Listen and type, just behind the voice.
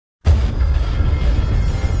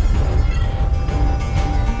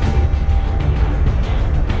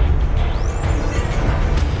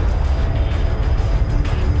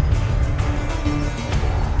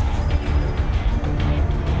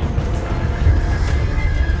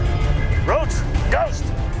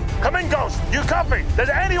Does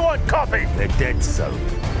anyone copy? They're dead, Soap.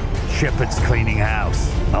 Shepard's cleaning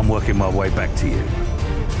house. I'm working my way back to you.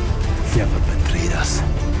 Shepard betrayed us.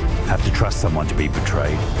 Have to trust someone to be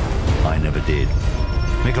betrayed. I never did.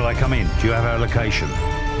 Nikolai, come in. Do you have our location?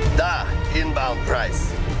 Da, inbound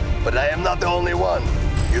price. But I am not the only one.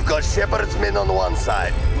 You've got Shepard's men on one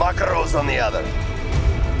side, Makarov's on the other.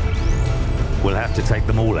 We'll have to take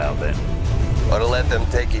them all out then. Or let them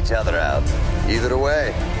take each other out. Either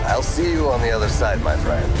way, I'll see you on the other side, my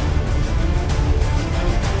friend.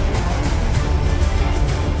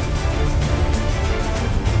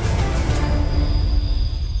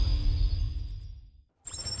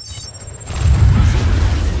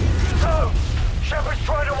 So, Shepard's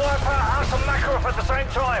trying to wipe out House and Makarov at the same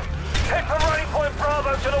time. Head for Running Point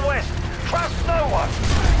Bravo to the west. Trust no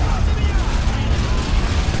one.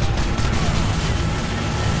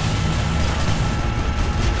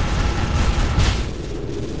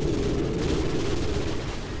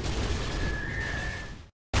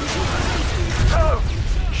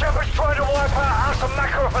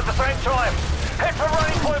 Makarov at the same time. Head for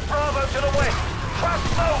Running Point Bravo to the west.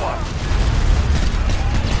 Trust no one.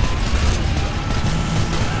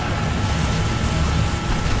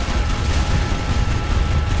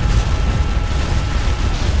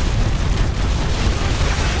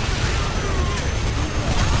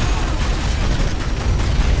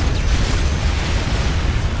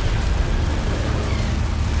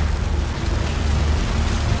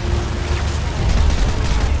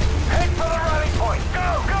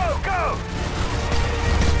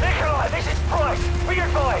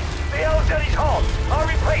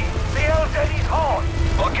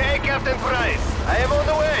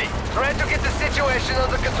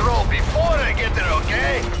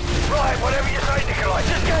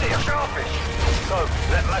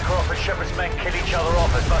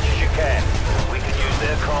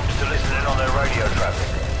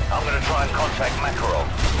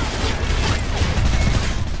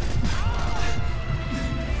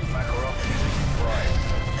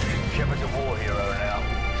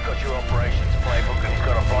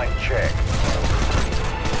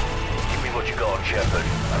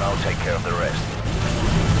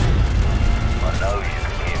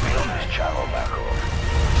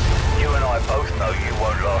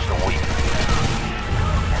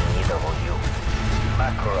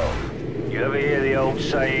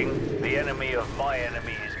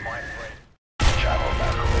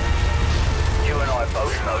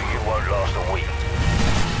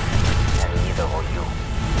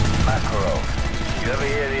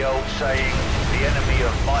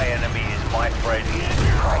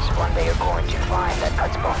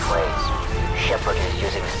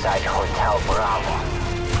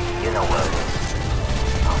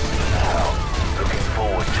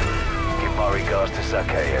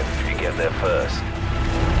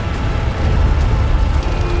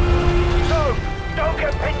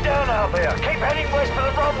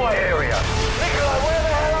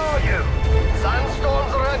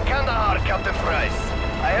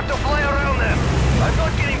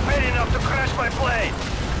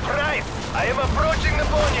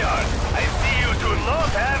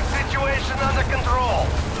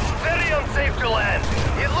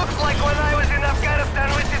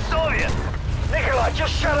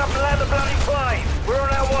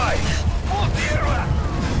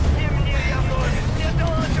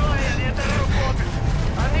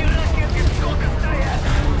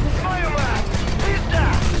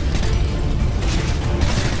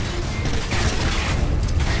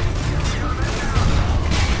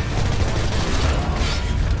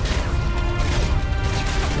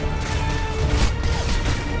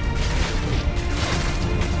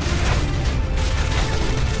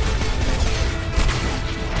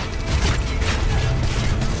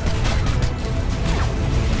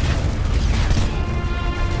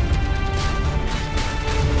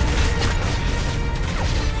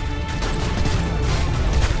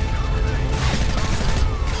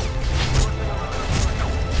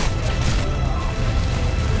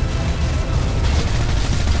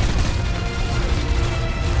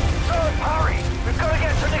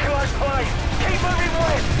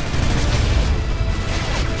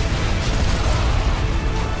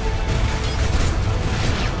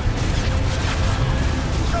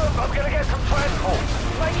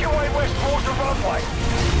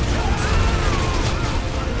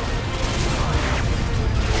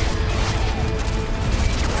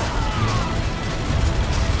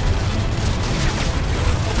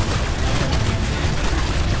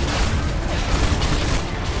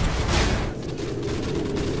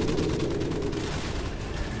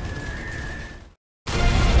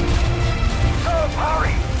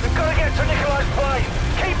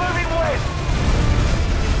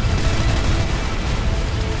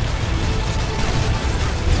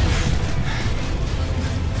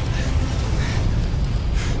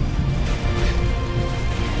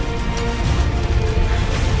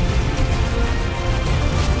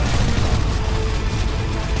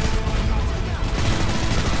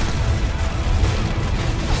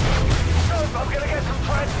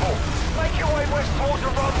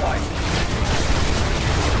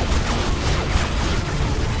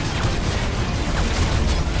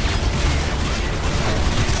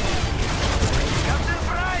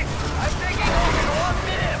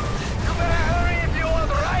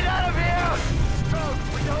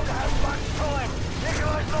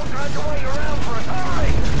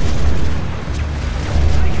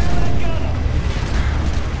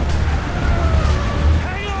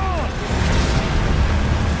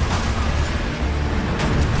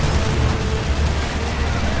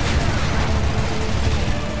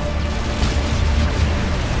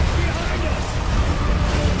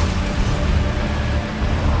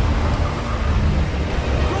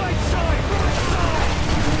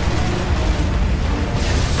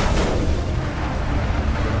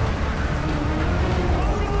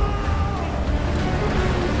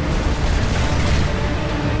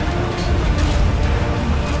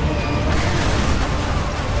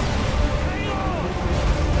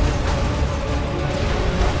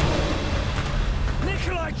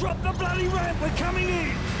 bloody ramp, we're coming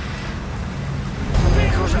in!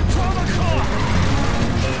 Vehicles at 12 o'clock!